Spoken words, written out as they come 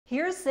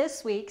Here's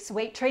this week's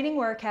weight training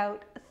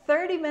workout,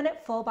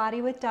 30-minute full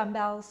body with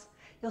dumbbells.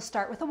 You'll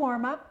start with a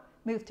warm-up,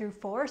 move through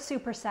 4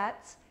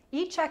 supersets.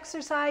 Each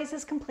exercise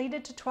is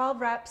completed to 12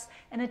 reps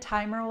and a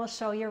timer will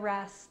show your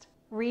rest.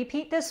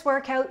 Repeat this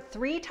workout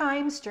 3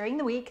 times during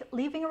the week,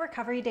 leaving a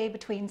recovery day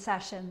between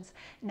sessions.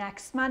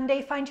 Next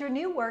Monday, find your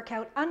new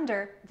workout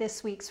under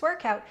this week's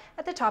workout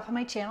at the top of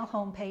my channel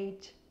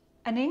homepage.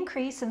 An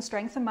increase in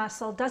strength and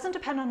muscle doesn't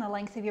depend on the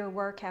length of your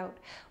workout.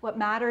 What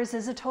matters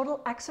is the total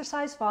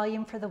exercise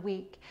volume for the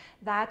week.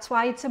 That's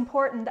why it's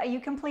important that you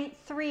complete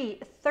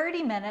 3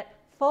 30-minute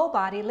full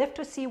body Lift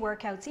with CEE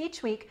workouts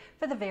each week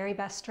for the very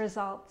best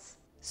results.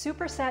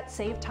 Supersets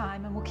save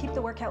time and will keep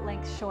the workout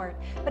length short,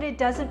 but it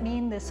doesn't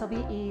mean this will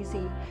be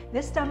easy.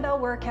 This dumbbell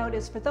workout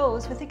is for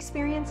those with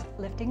experience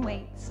lifting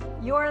weights.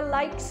 Your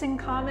likes and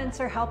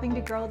comments are helping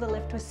to grow the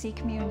Lift with CEE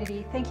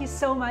community. Thank you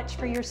so much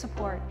for your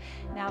support.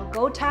 Now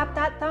go tap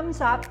that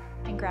thumbs up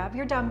and grab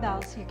your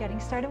dumbbells. You're getting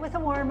started with a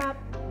warm-up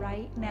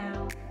right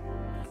now.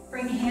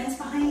 Bring hands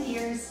behind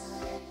ears,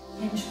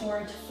 hinge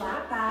forward to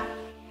flat back,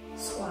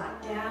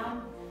 squat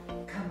down,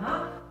 come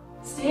up,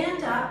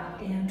 stand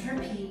up, and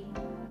repeat.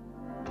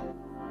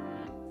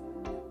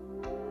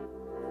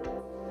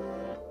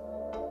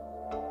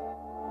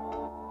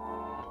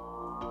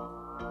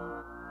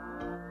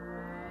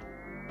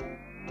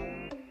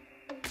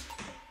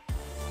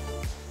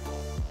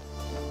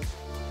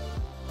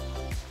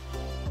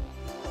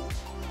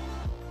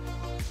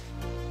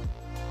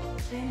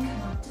 Then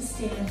come up to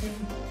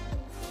standing,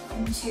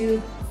 into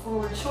a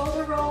forward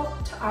shoulder roll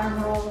to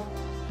arm roll.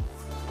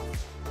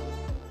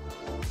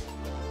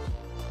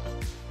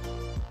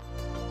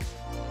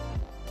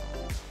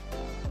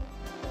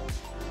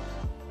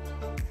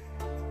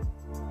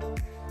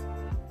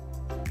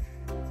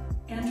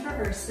 And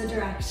reverse the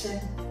direction.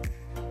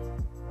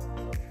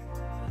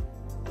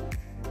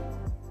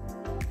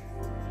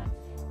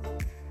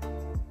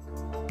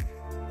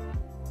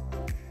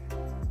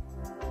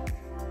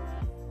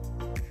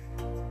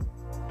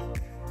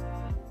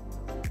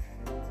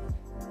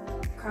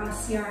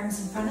 Cross the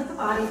arms in front of the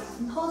body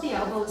and pull the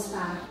elbows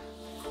back.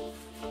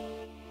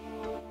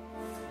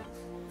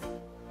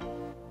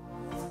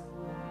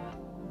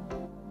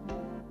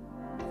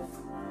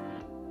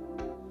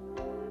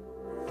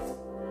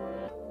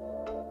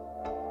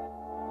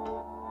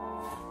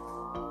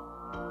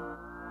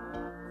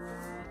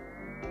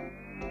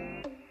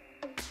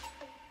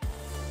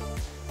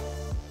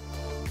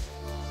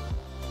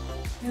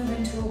 Move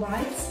into a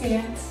wide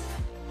stance.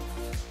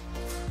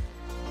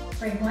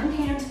 Bring one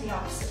hand to the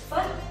opposite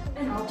foot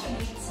and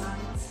alternate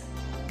sides.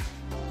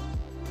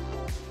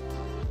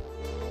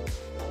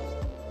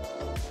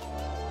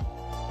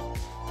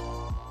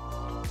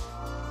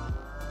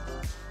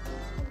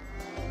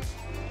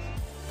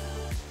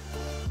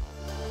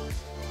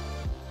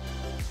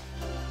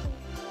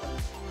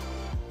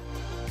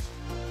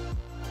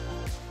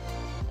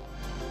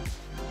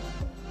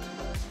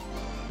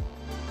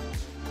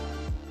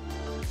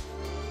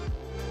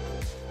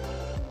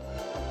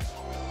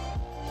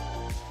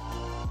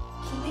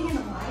 In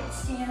a wide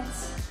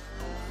stance,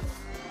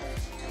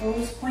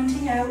 toes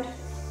pointing out,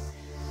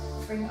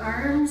 bring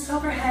arms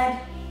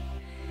overhead,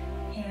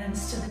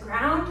 hands to the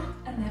ground,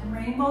 and then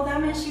rainbow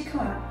them as you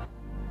come up.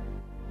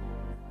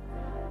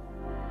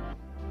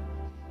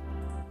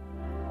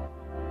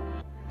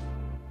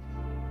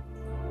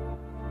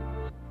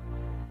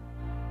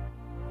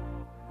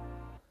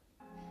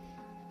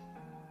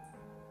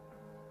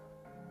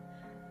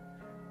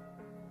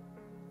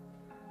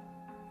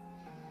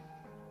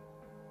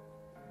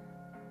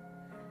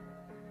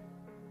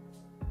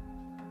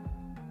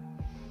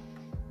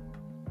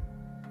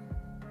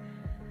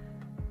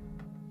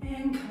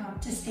 And come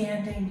up to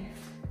standing.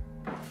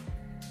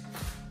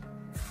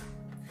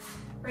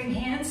 Bring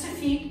hands to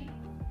feet,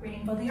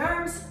 rainbow the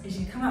arms as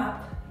you come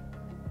up.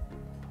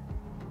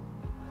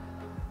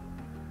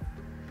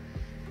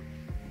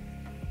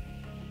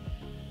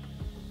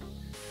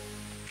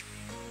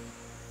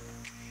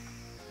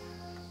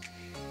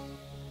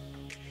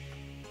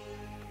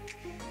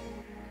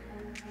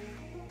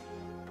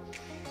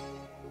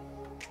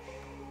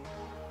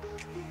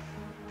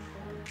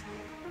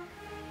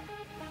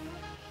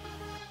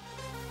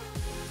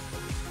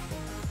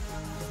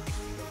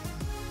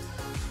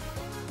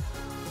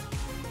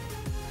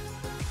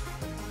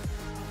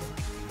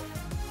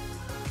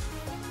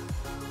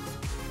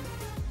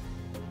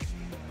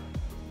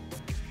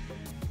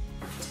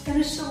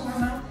 Finish the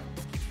warm-up,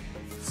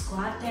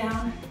 squat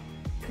down,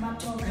 come up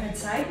to overhead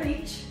side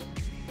reach,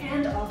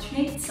 and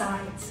alternate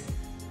sides.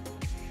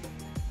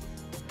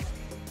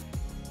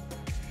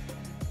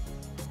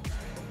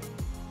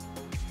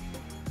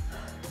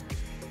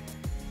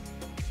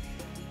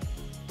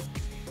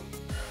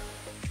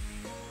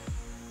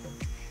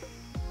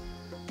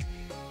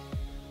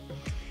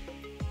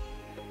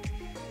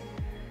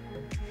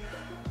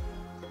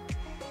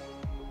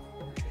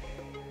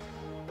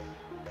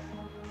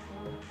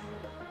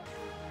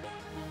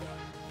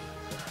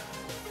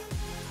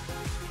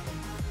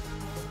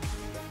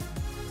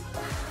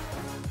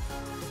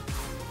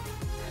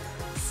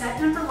 Set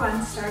number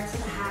 1 starts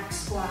with a hack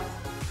squat.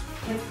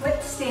 Hip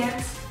width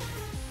stance,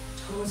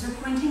 toes are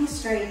pointing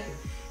straight.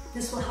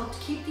 This will help to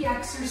keep the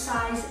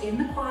exercise in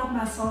the quad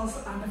muscles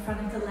on the front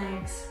of the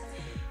legs.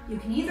 You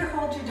can either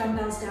hold your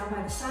dumbbells down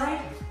by the side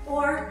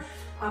or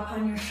up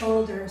on your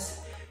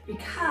shoulders,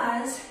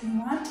 because you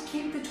want to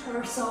keep the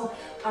torso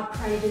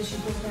upright as you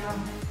go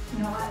down,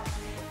 not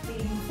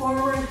leaning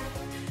forward.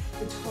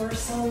 The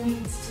torso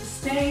needs to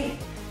stay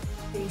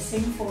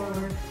facing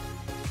forward.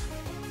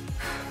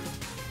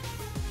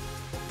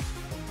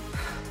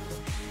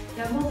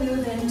 Then we'll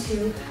move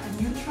into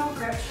a neutral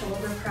grip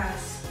shoulder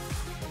press.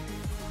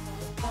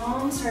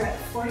 Palms are at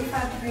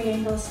 45-degree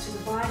angles to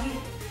the body.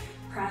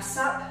 Press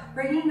up,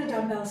 bringing the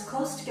dumbbells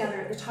close together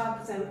at the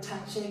top without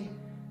touching.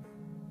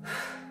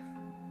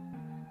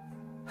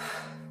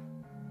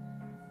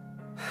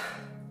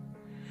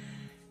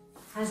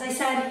 As I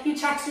said,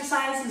 each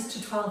exercise is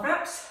to 12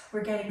 reps.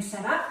 We're getting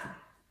set up.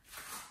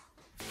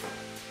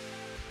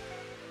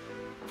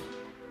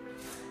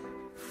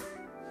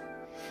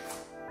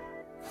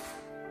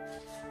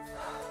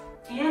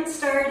 And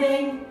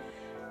starting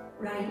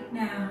right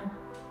now.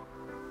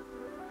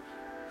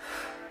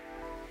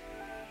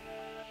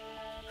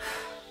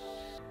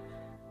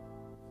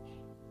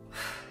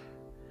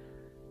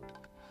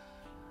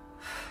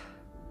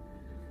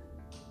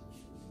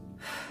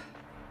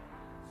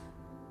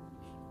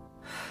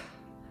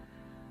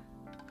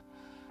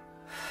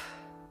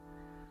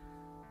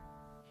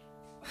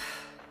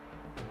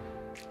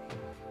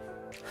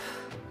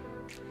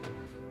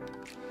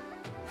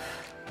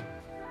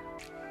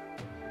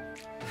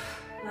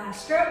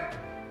 Last grip.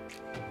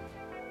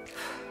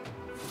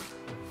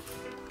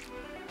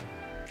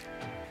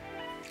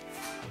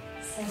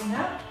 Setting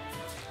up.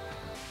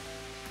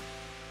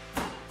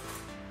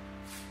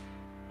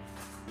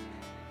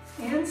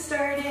 And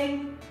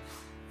starting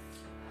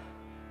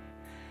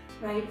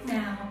right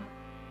now.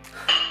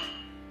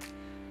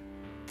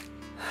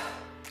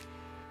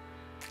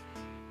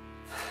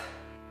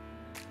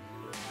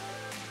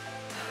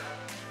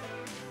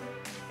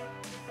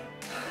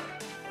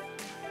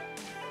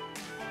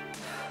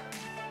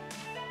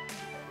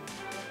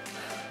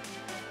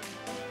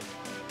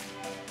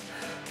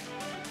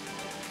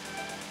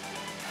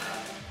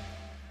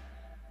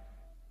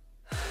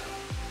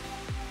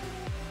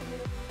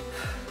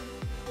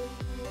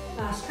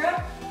 Last grip.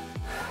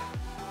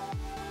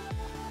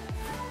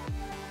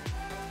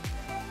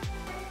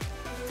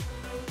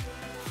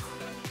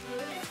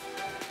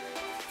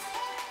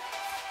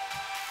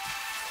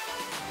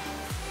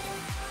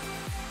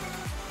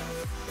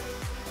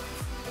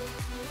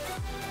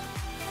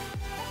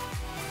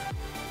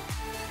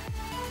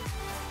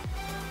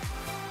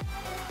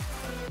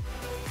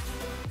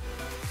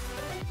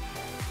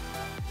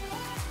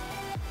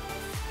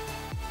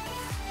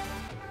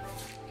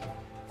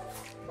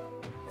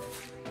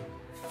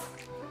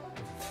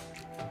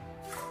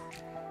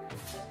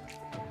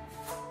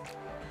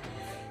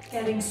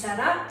 Getting set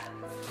up.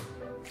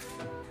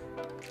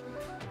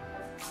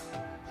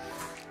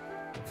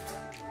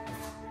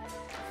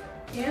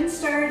 And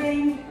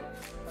starting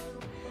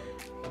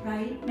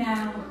right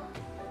now.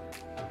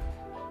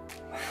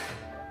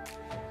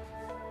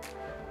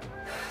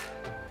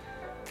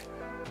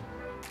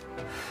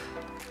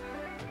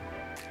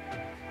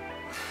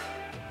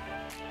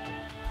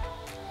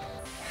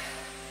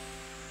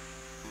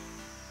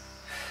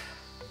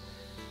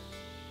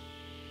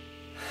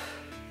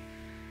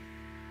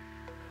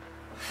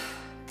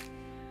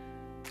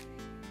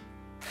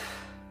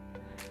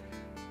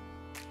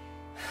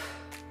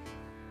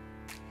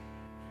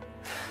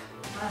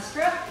 Last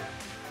grip.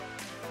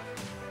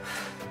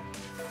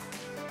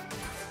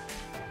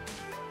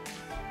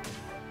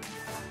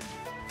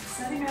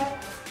 Setting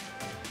up.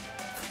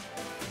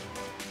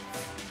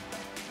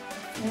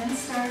 And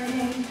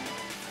starting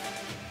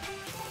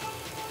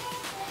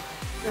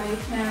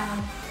right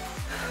now.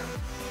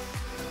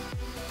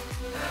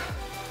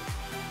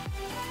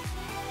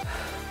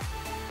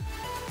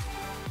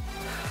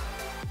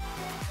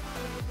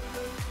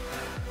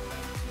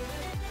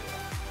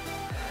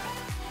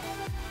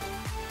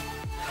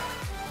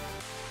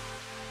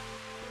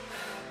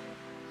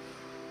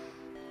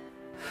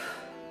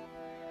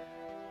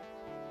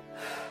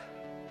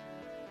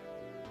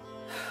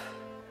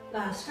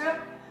 Last grip.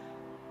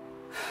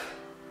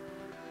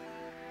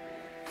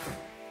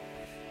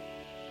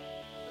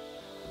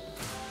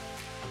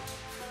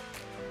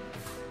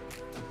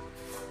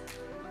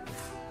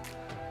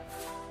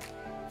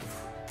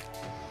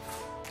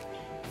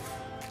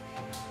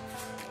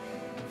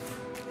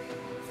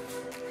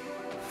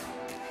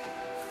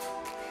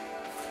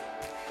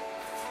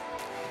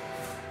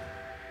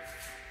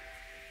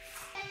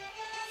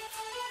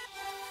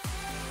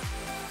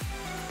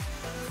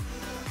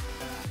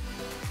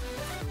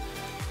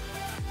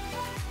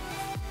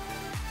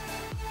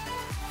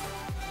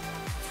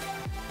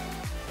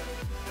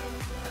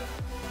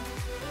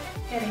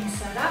 Getting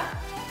set up.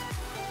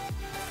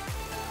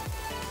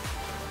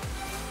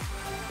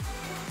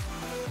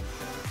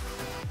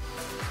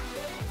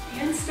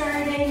 And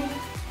starting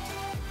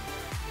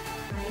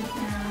right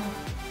now.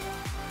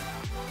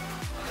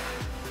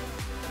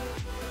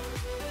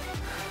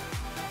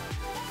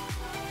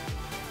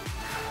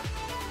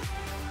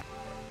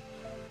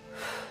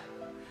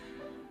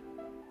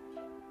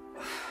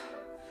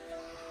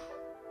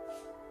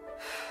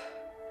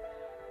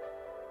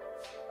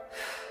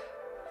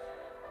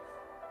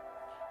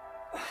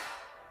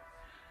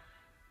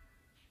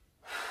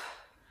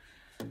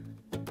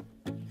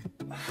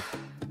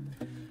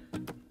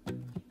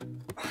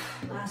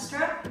 Last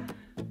rep.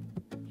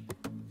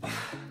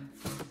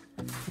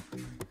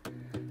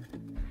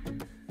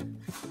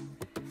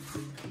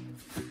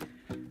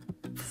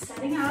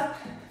 Setting up.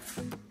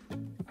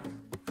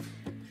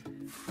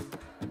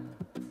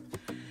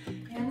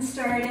 And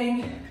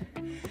starting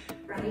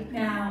right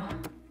now.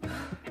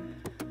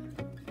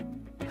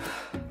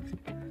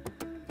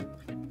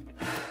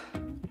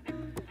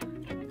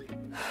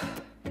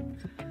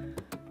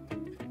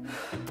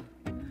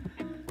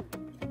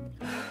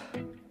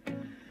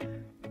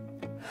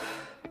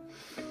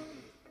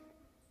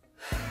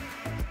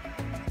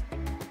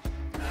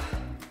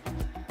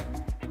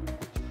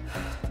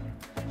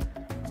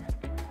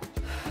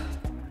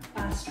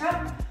 Last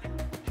rep.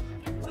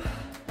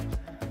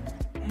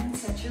 And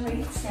set your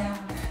weights down.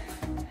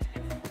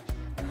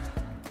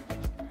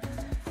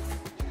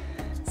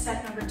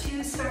 Set number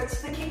 2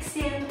 starts with a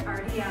kickstand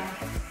RDL.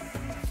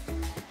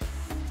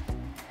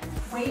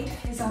 Weight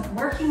is on the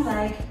working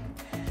leg.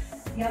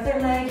 The other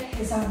leg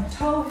is on the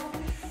toe,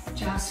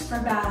 just for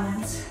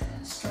balance.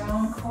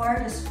 Strong core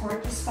to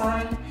support the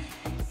spine.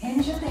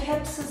 Hinge at the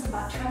hips as the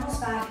butt travels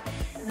back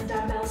and the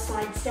dumbbell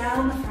slides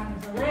down the front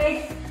of the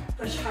leg.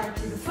 Push hard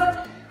through the foot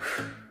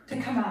to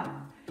come up.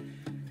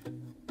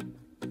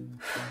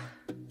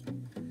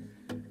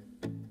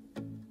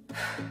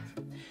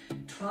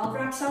 Twelve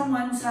reps on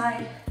one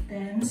side,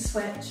 then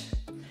switch.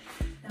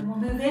 Then we'll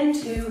move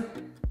into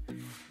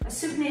a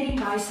supinating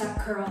bicep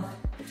curl.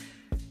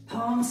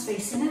 Palms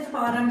facing at the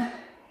bottom.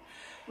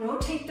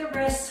 Rotate the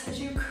wrists as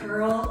you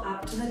curl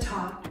up to the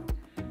top.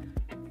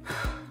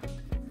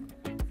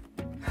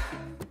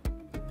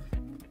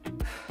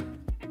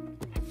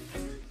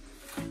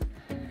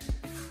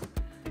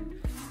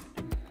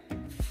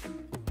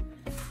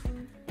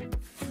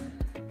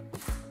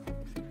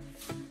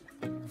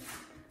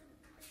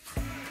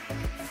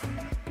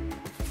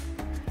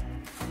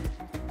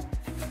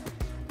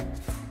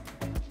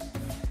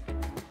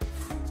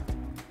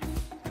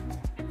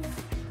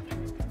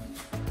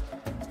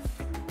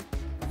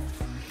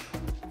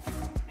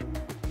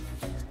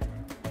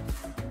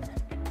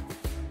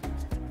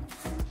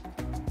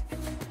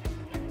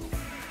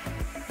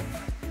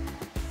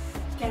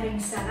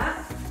 Getting set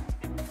up.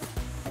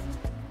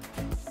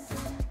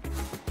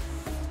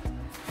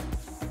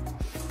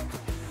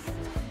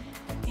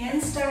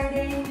 And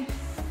starting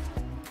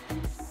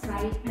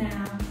right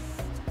now.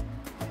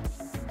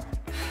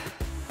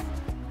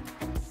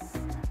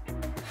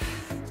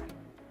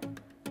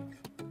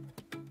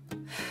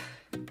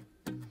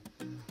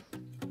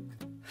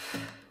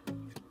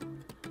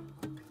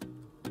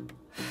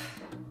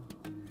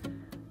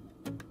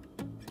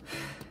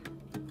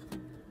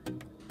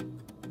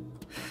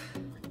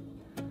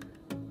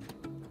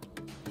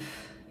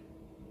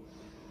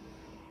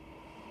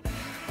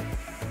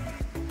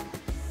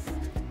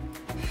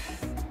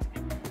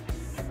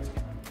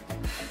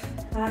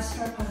 Last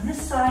rep on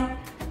this side.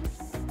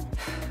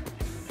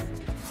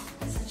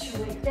 Set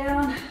your weight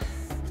down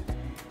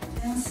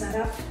and set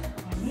up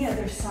on the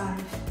other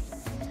side.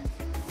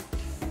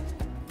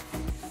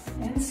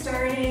 And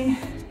starting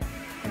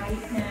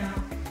right now.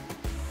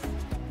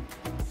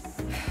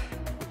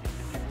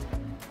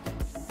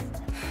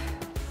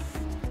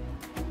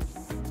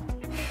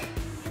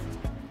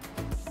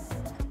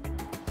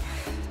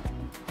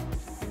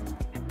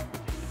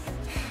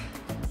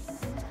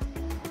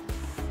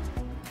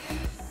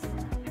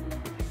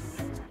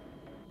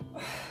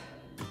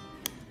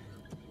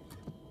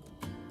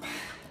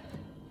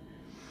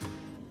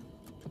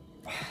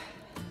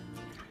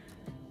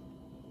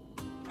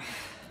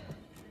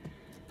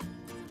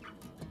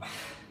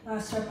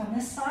 Last rep on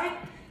this side.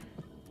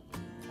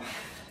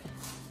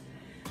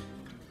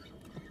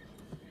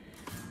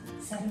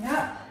 Setting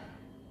up.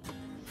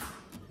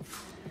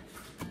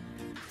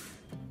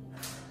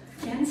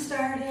 And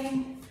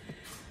starting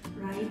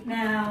right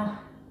now.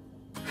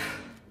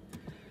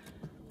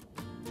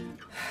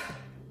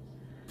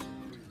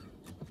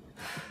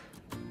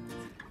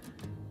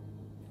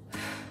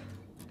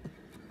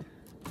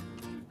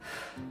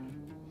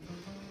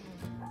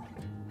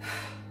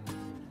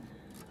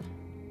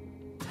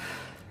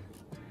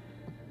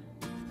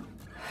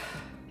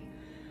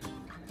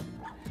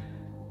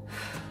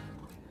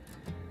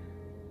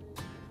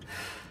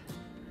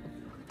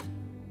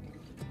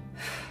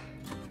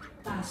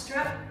 Last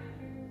rep.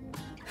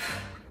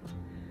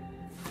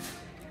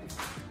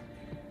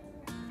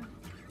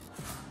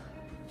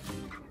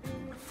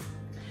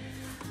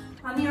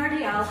 On the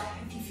RDL,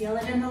 if you feel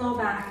it in the low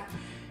back,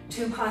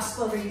 2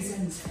 possible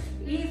reasons.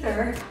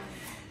 Either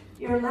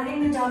you're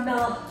letting the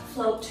dumbbell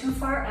float too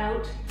far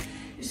out.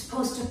 You're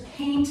supposed to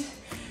paint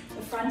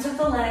the front of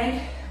the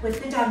leg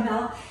with the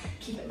dumbbell,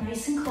 keep it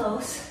nice and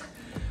close.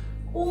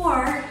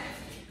 Or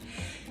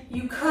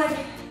you could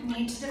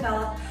need to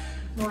develop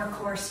more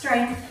core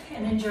strength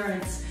and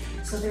endurance.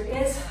 So there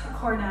is a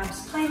core and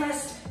abs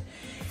playlist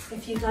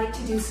if you'd like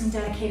to do some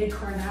dedicated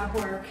core and ab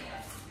work.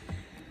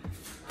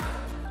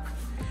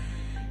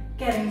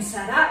 Getting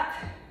set up.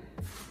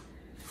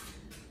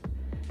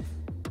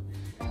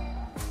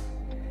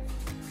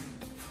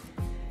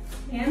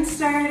 And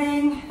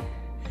starting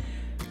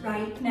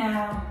right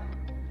now.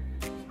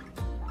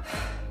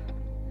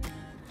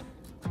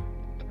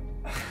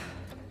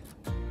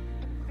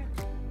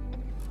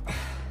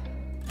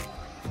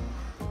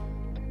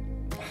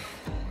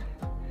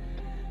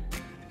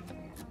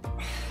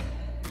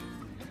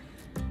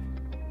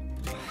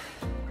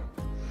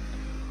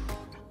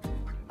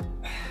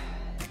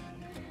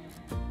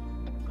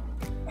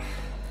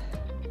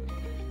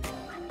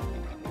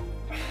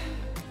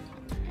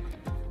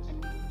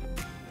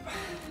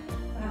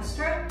 Last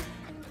rep.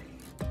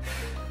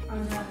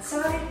 On that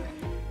side,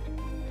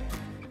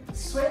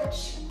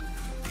 switch,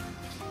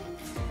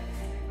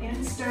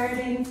 and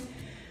starting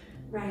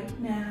right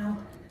now.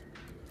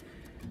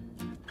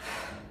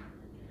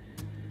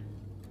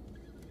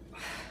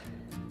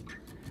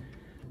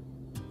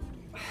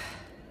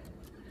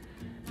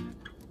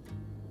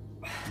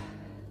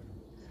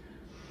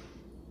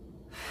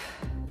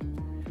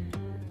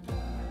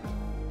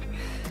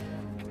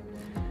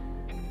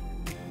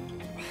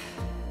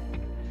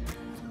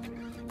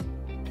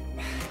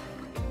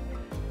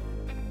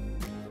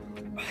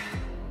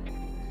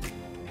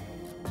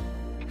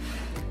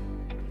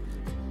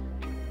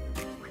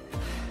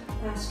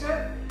 Last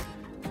rep.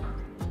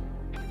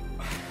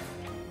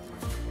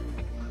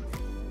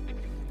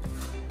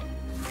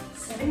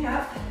 Setting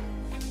up.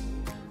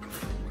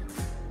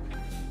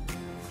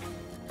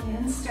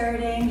 And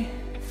starting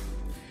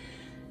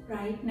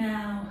right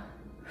now.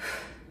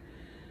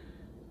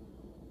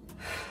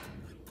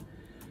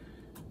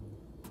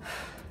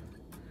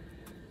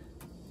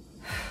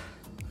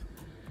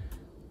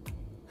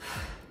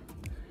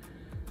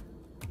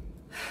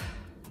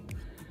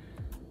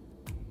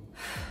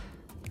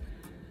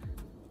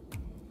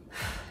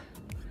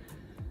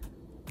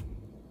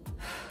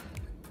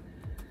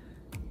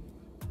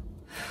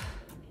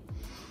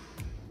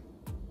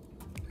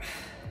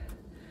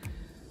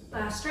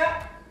 Last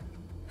rep.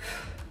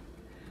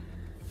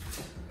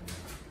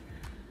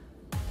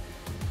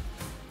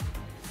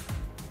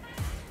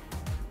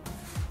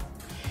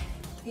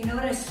 You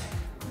notice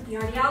with the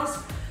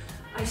RDLs,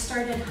 I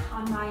started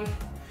on my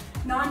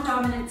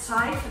non-dominant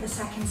side for the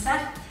second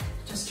set,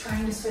 just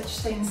trying to switch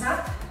things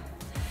up.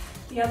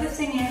 The other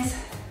thing is,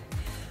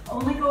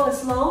 only go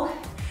as low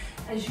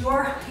as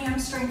your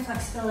hamstring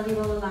flexibility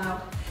will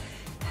allow.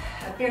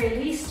 At very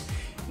least,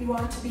 you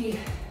want to be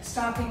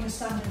stopping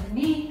just under the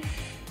knee,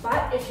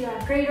 but if you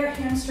have greater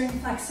hamstring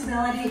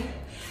flexibility,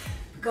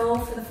 go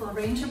for the full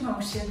range of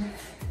motion.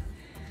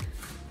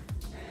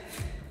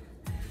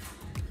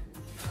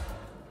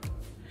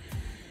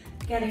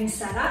 Getting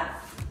set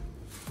up.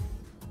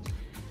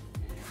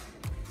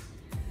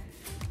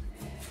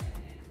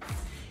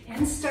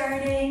 And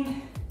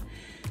starting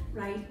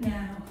right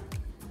now.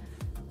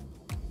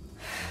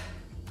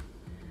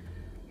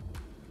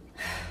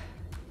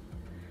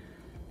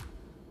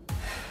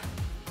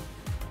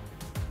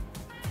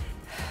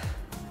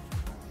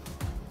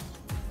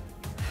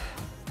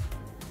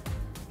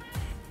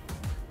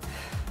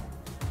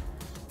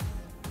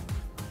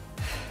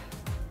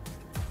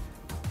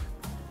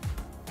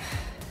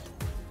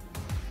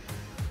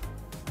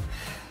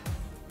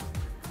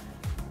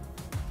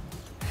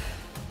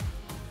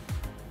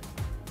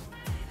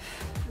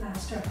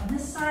 Last rep on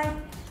this side.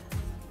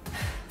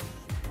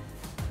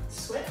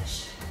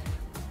 Switch.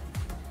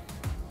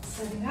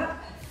 Setting up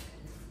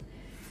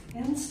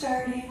and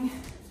starting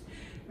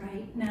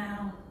right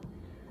now.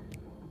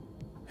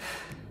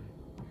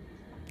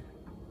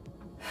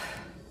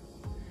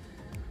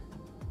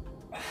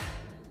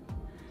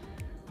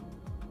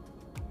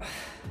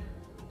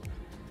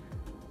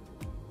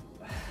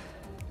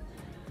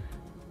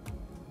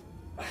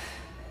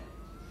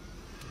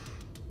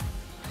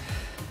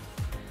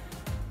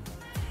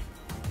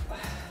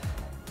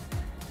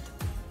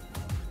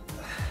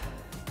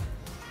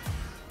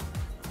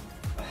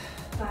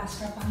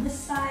 Last rep on this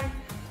side.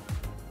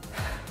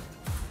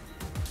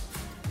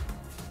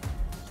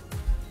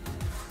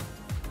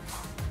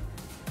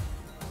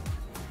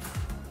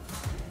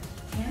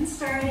 And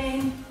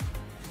starting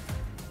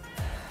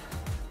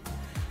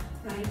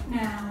right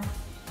now.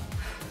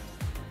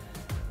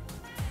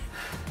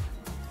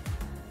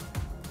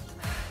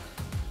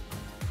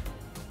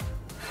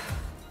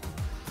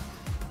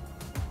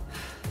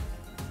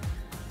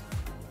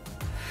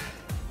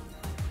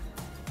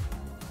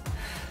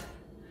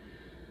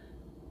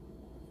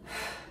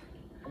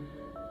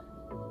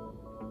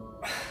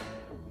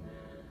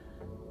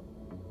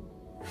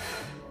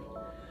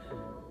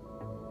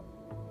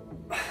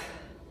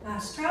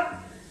 Last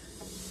rep.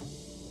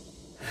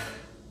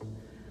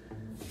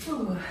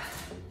 Ooh.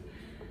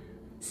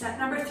 Set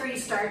number 3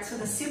 starts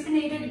with a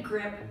supinated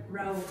grip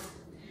row.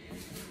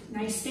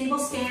 Nice stable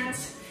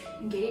stance.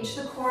 Engage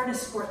the core to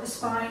support the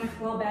spine,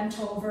 well bent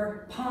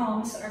over.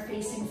 Palms are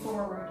facing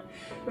forward.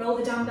 Roll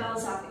the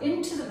dumbbells up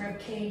into the rib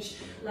cage,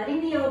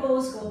 letting the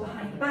elbows go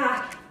behind the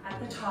back at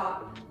the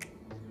top.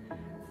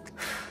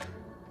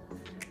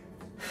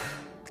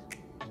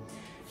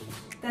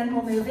 Then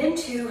we'll move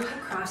into a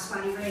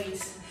crossbody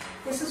raise.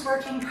 This is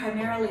working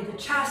primarily the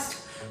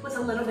chest with a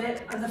little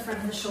bit of the front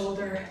of the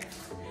shoulder.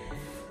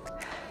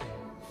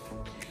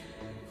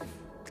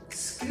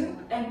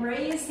 and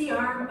raise the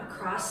arm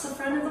across the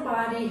front of the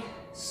body,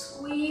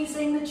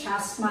 squeezing the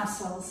chest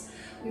muscles.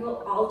 We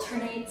will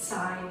alternate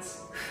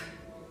sides.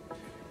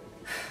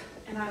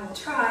 And I will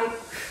try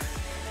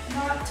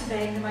not to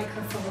bang the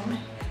microphone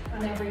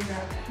on every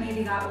rep.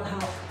 Maybe that will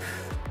help.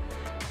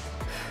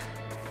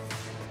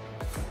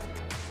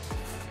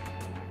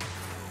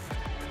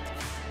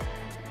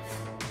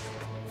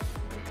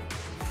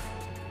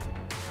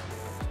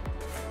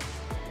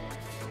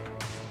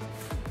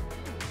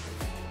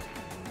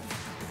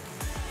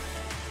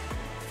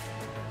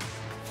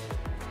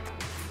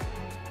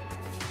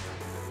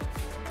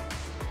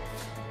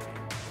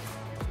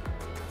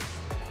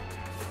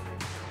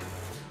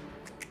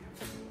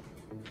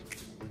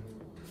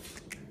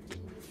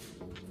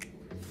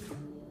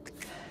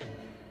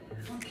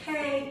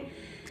 Okay,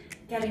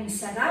 getting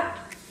set up.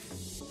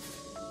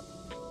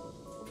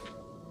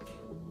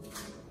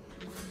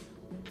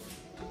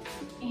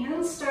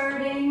 And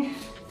starting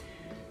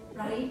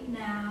right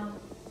now.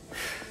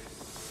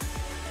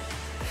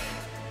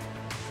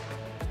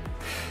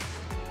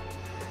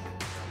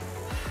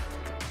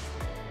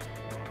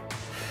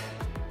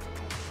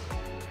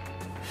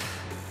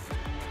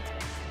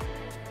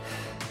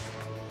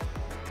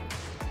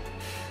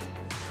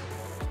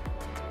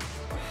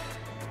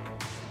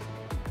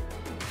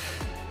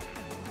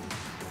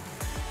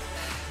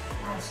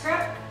 Last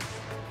rep.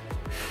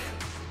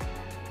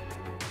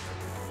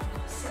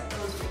 Set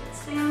those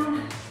weights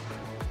down.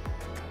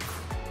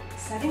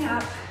 Setting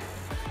up.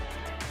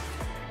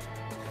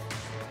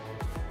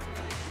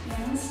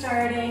 And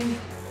starting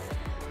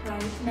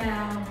right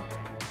now.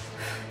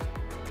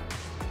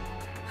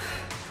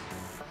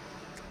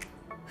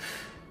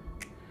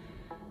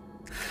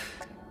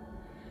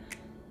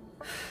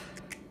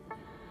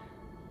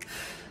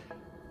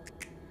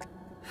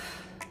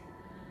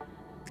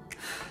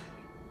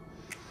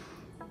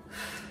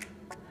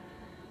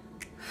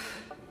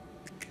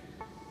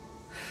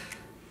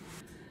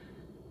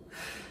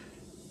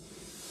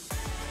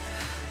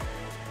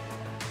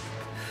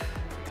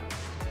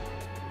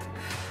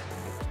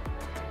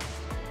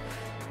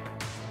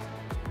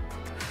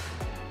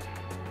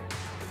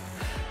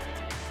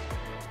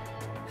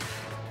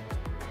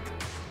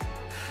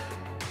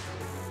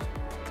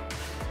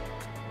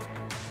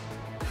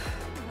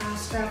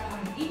 Last rep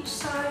on each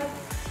side.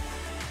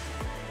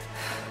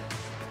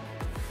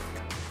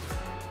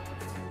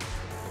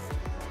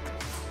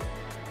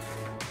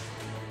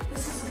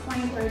 This is the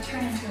point where I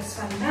turn into a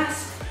sweaty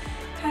mess,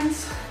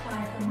 hence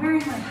why I've been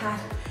wearing my hat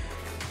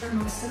for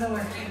most of the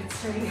workouts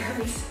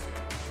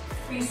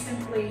very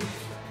recently.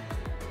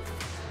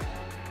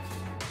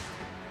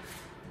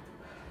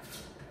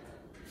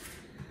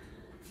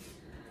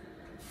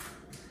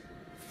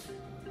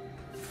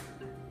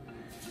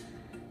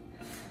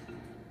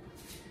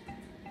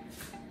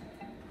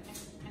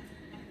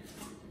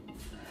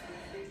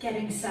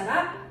 Getting set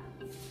up.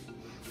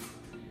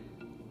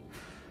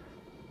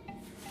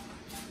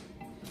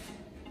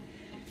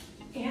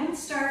 And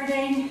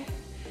starting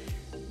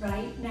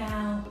right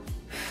now.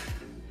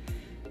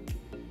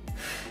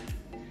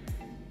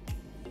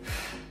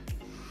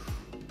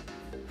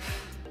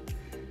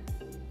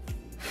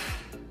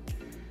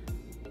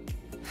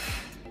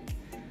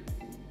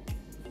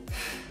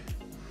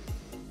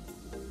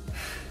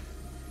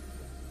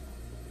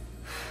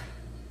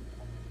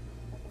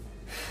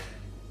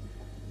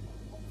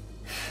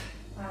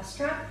 Last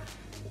rep.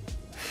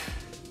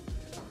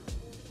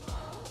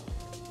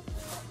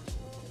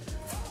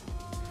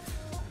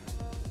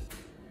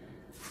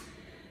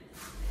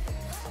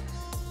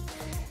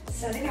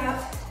 Setting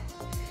up.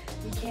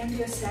 You can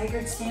do a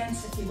staggered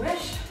stance if you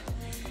wish.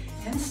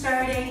 And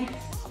starting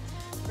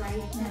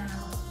right now.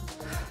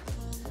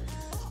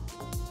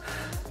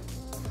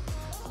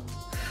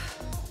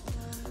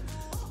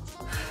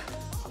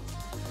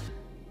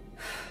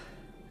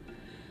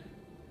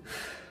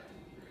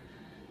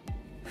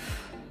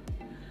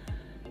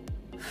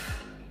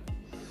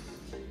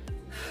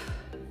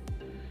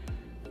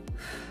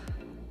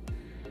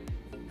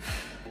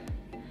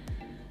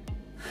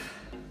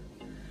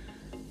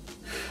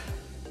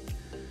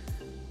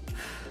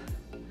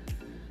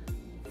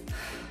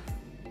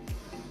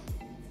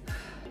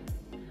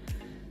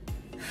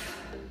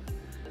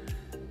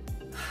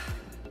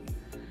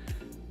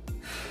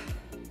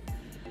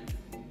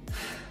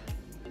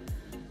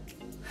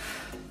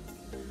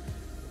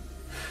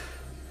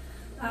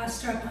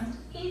 Last rep on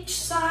each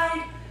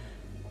side.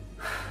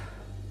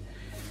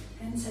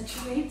 And set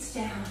your weights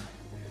down.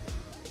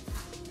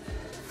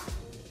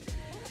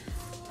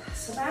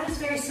 So that is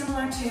very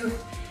similar to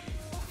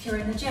if you're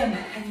in the gym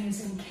and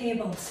using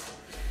cables.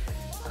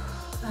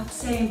 That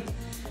same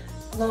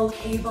low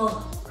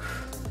cable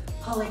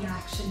pulling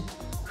action.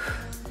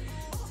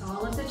 It's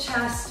all of the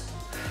chest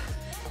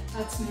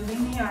that's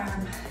moving the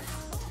arm.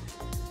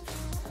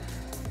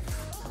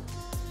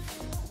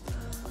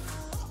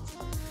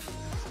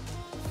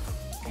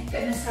 Thank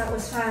goodness that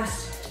was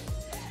fast.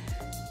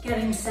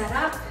 Getting set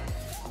up.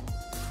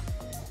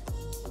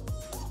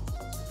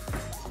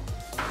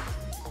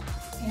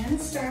 And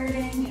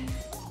starting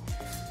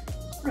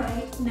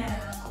right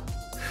now.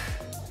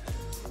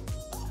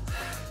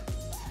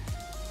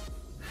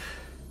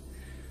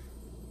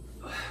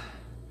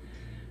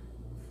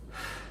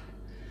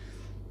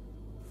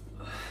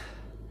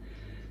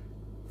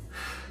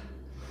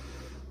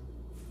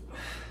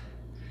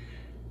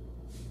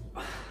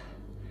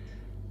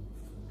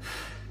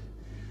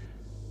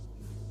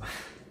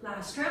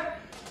 Last rep.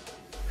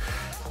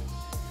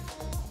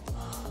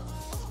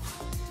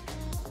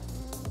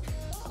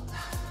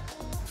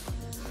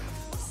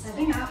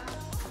 Setting up.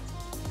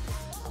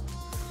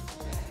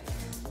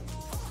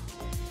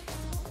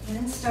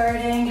 And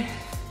starting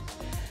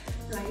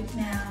right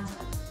now.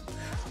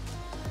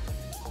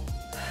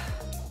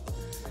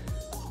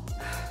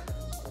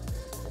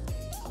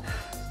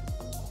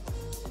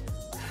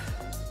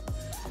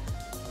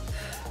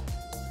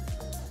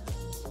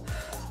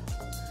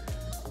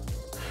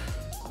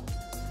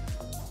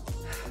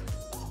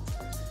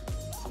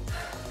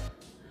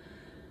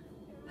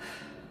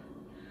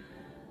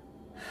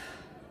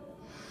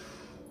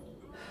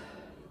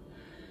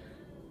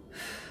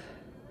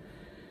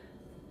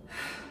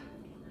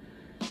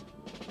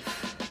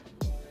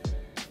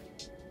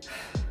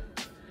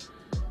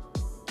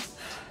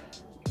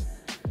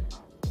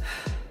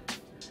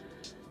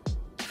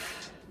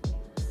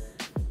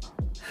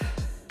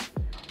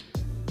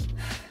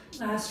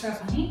 Last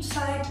rep on each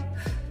side.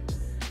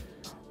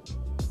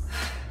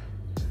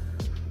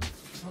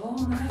 Oh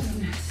my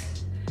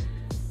goodness.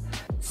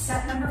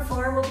 Set number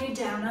 4 will be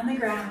down on the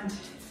ground,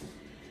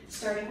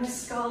 starting with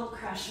skull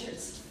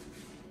crushes.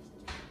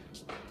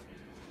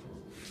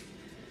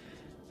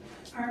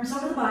 Arms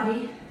over the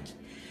body,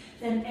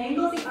 then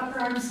angle the upper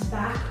arms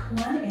back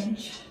 1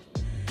 inch.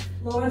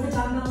 Lower the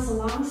dumbbells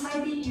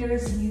alongside the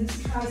ears and use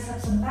the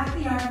triceps on the back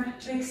of the arm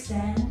to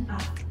extend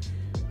up.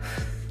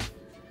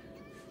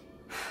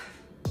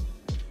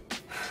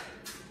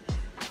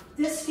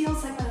 This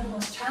feels like one of the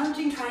most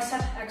challenging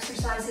tricep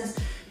exercises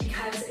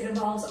because it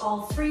involves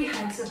all 3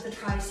 heads of the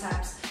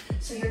triceps.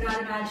 So you're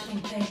not imagining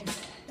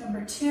things.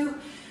 Number 2,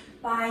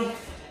 by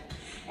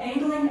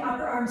angling the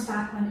upper arms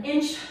back 1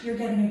 inch, you're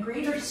getting a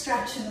greater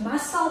stretch in the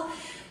muscle,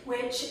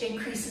 which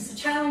increases the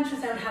challenge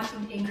without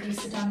having to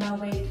increase the dumbbell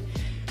weight.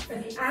 For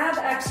the ab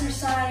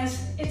exercise,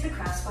 it's a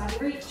cross-body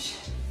reach.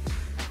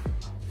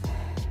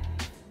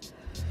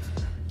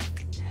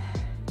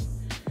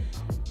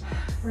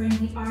 Bring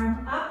the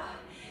arm up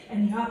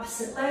and the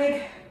opposite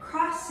leg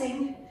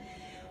crossing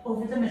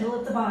over the middle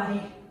of the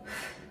body.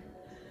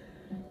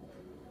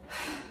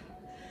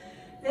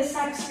 This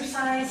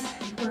exercise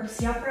works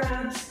the upper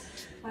abs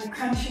by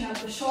crunching up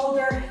the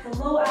shoulder, the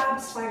low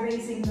abs by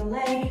raising the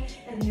leg,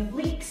 and the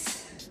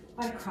obliques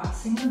by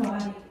crossing the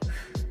body.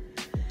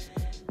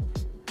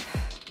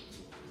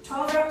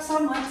 12 reps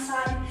on one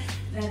side,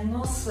 then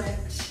we'll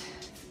switch.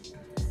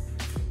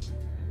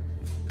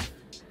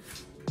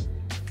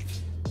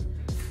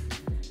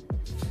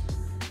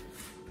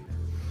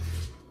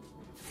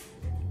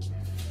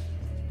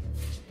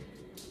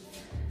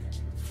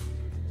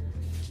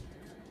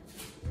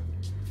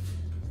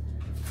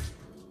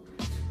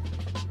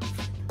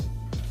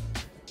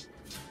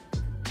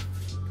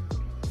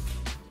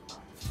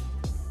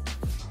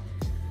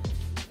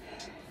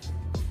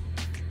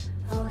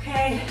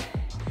 Okay,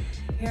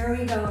 here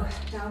we go,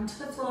 down to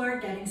the floor,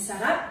 getting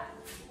set up.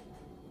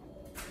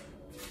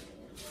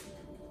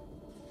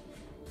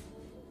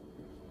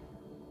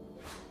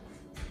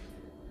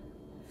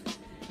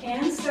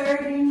 And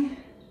starting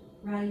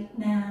right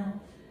now.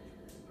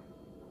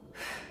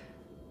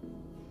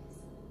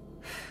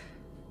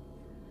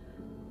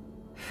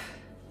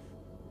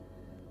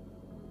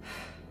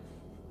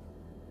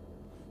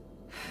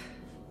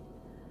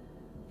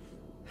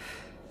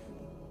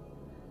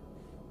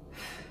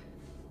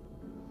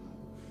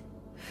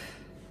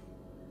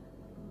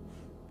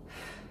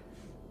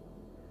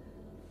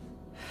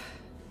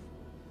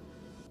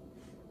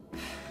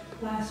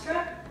 Last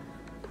rep,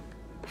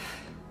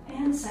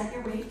 and set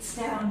your weights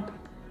down.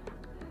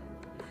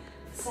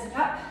 Set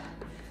up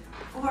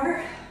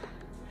for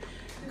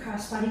the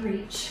crossbody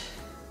reach.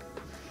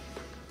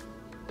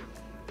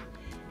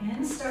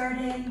 And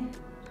starting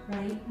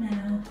right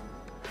now.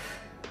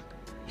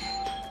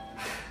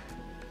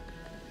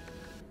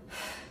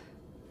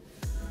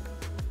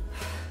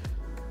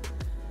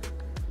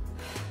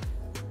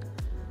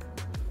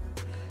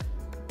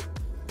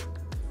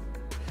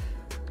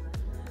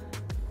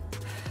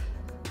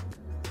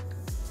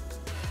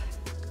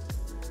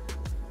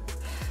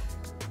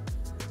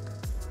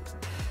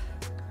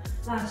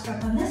 Last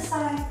rep on this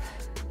side,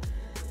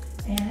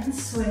 and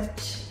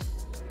switch.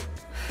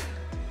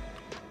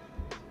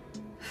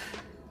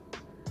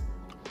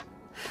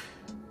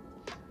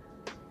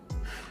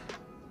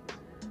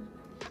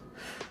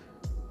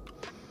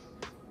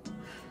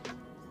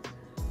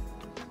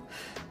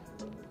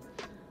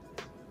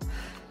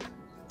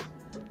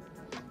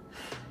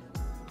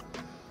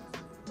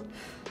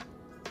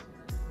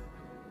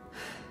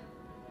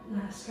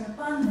 Last rep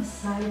on this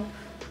side.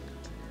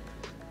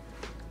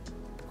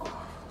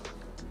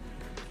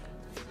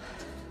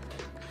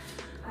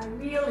 I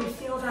really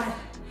feel that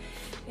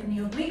in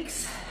the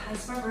obliques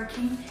as we're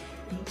working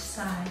each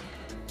side.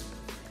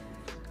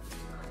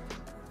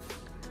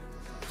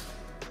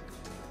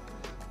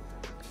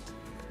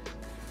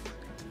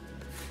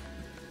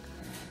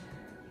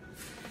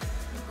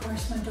 Of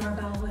course, my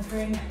doorbell would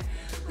ring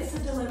with a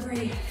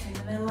delivery in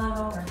the middle of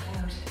a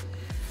workout.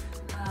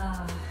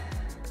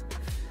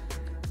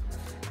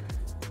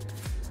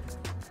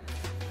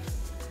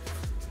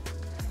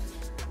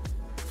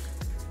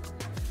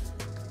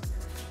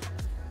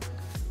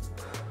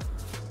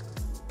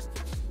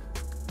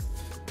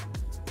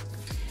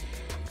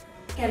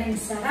 Getting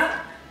set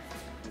up.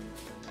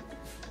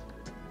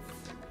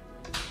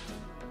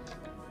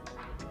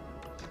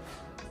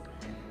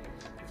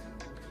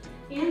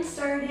 And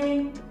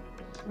starting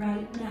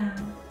right now.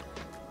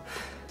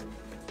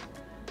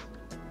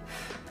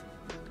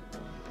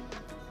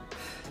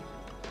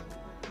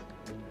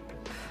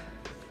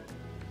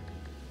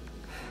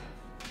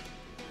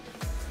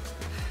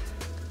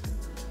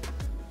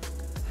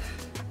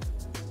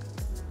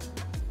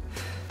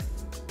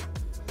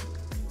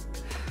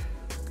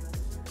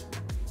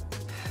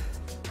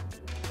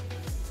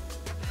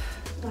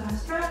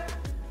 Last rep.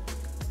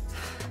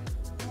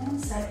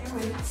 And set your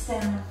weights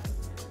down.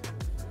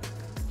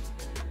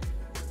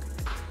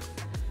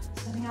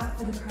 Setting up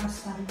for the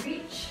cross-body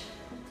reach.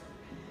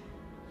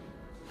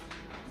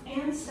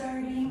 And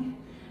starting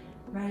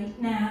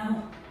right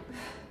now.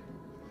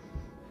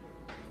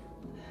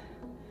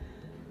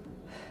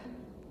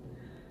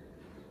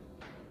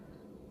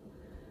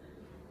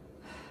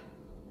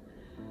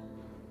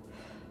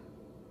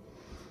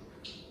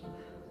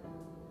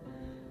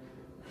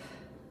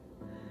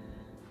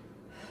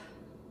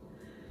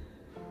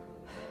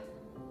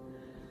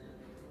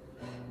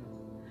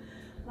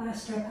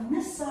 Last rep on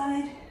this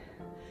side,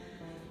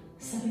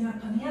 setting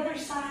up on the other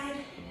side,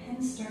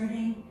 and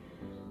starting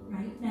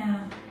right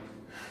now.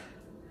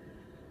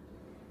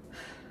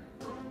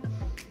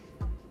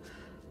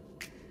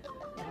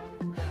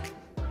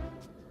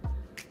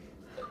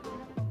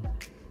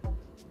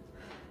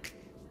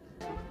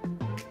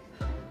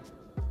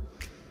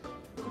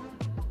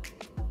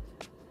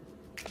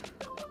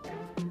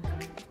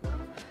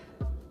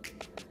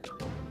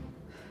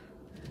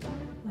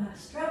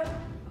 Last rep.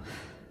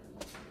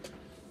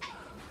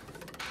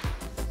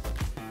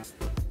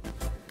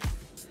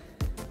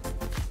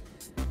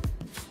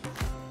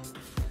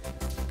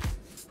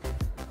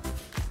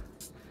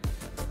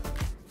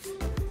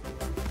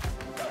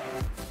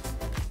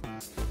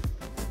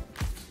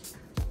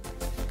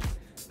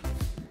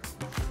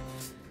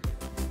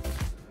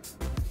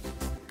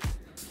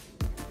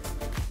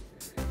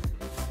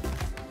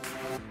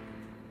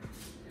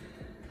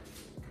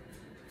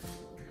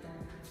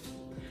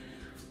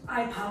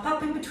 I pop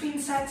up in between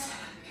sets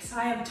because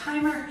I have a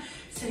timer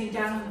sitting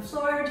down on the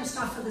floor just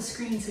off of the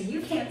screen so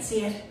you can't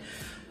see it,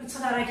 but so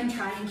that I can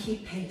try and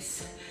keep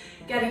pace.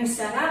 Getting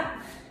set up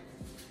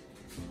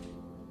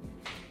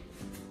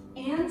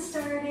and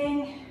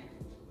starting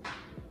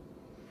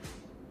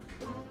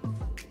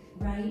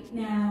right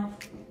now.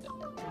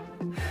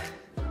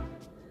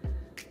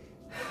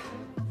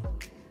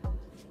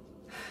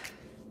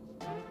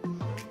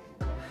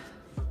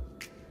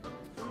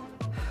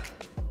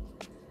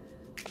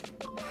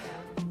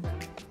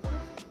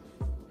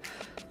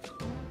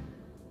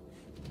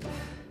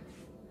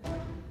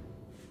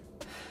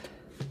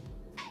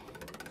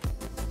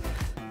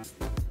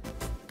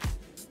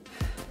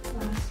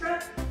 Last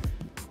rep.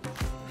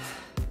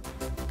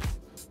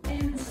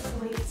 And set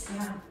the weights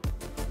down.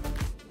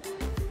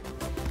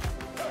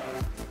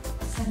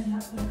 Setting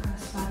up for the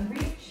cross-body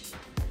reach.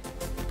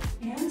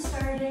 And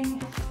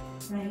starting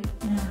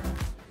right now.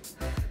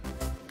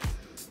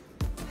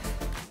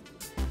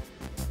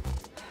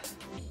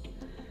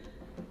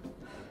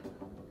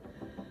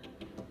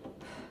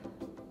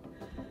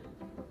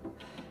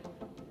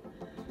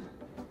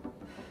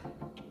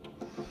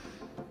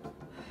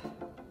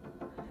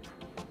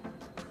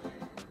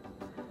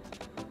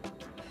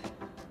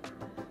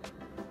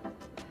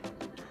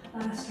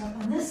 Last rep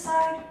on this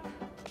side,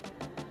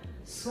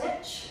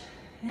 switch,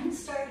 and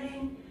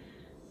starting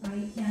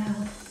right now.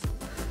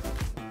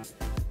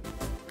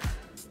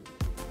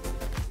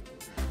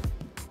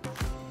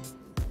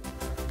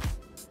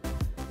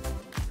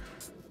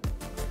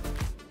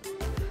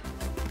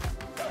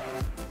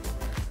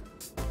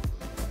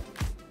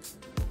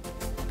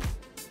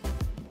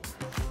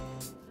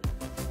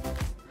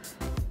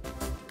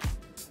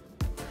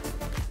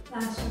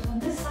 Last rep on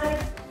this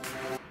side.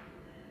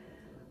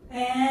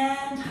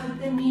 And hug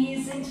the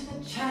knees into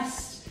the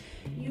chest.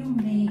 You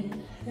made it.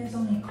 There's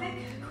only a quick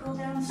cool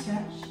down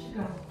stretch to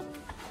go.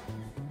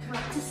 Come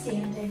up to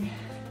standing.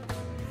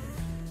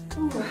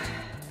 Ooh.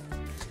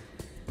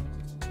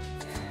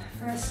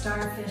 For a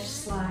starfish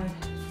slide.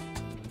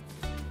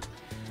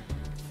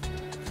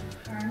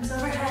 Arms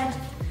overhead.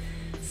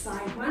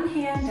 Slide one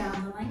hand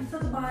down the length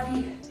of the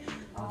body.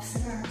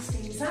 Opposite arm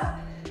stays up.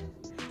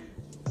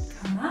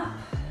 Come up.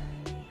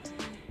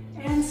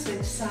 And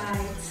switch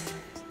sides.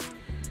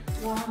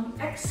 Long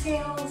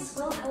exhales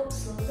will help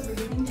slow the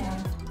breathing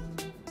down.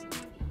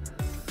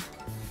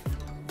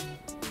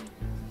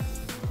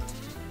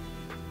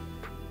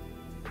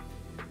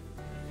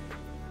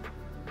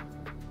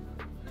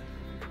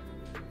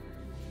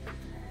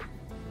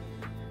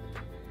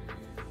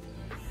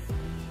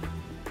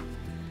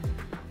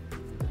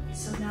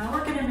 So now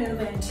we're going to move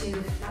into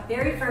that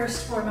very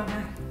first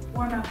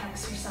warm-up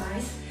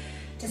exercise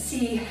to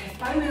see if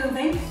by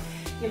moving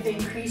you've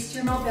increased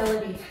your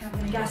mobility. I'm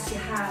going to guess you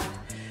have.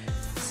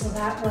 So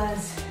that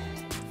was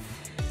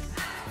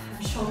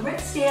a shoulder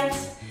width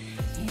stance,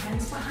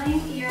 hands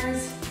behind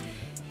ears,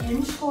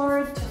 hinge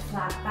forward to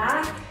flat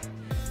back,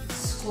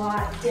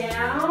 Squat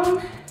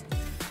down,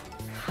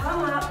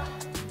 come up,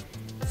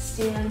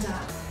 stand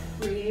up.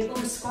 Were you able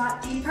to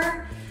squat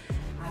deeper?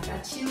 I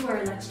got you,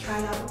 or let's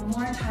try that one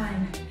more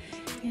time.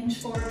 Hinge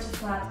forward to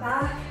flat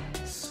back,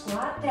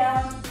 squat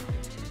down,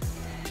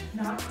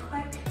 not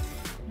quick,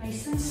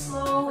 nice and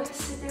slow.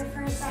 Sit there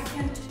for a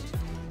second.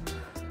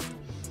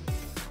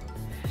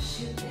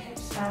 Shoot the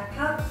hips back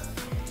up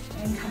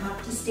and come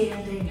up to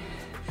standing.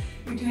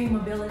 You're doing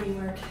mobility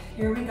work.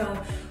 Here we go,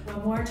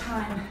 one more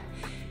time.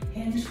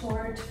 Hinge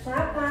forward to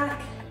flat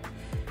back,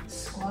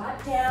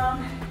 squat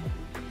down,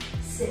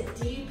 sit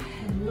deep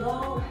and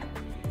low.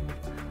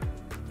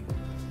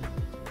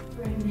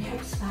 Bring the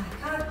hips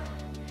back up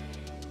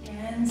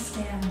and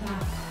stand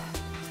up.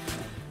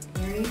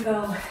 There you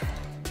go.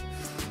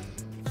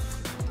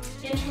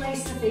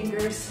 Interlace the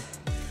fingers,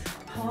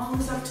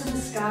 palms up to the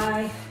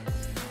sky,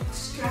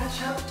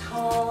 stretch up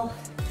tall,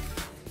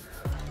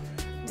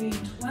 lean to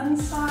one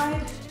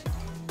side,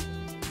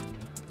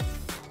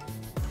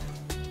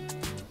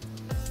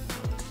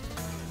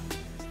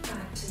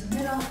 back to the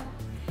middle,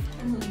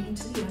 and lean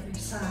to the other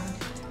side.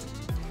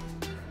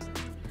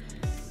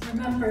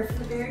 Remember, for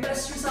the very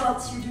best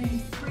results, you're doing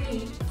 3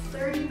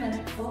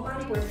 30-minute full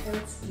body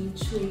workouts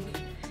each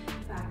week.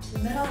 Back to the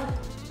middle,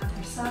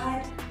 other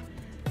side.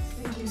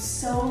 Thank you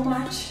so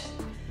much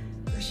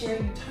for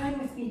sharing your time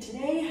with me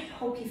today.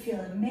 Hope you feel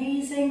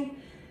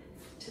amazing.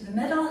 To the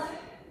middle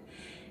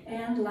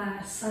and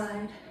last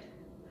side.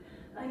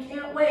 I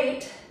can't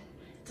wait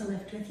to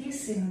lift with you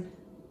soon.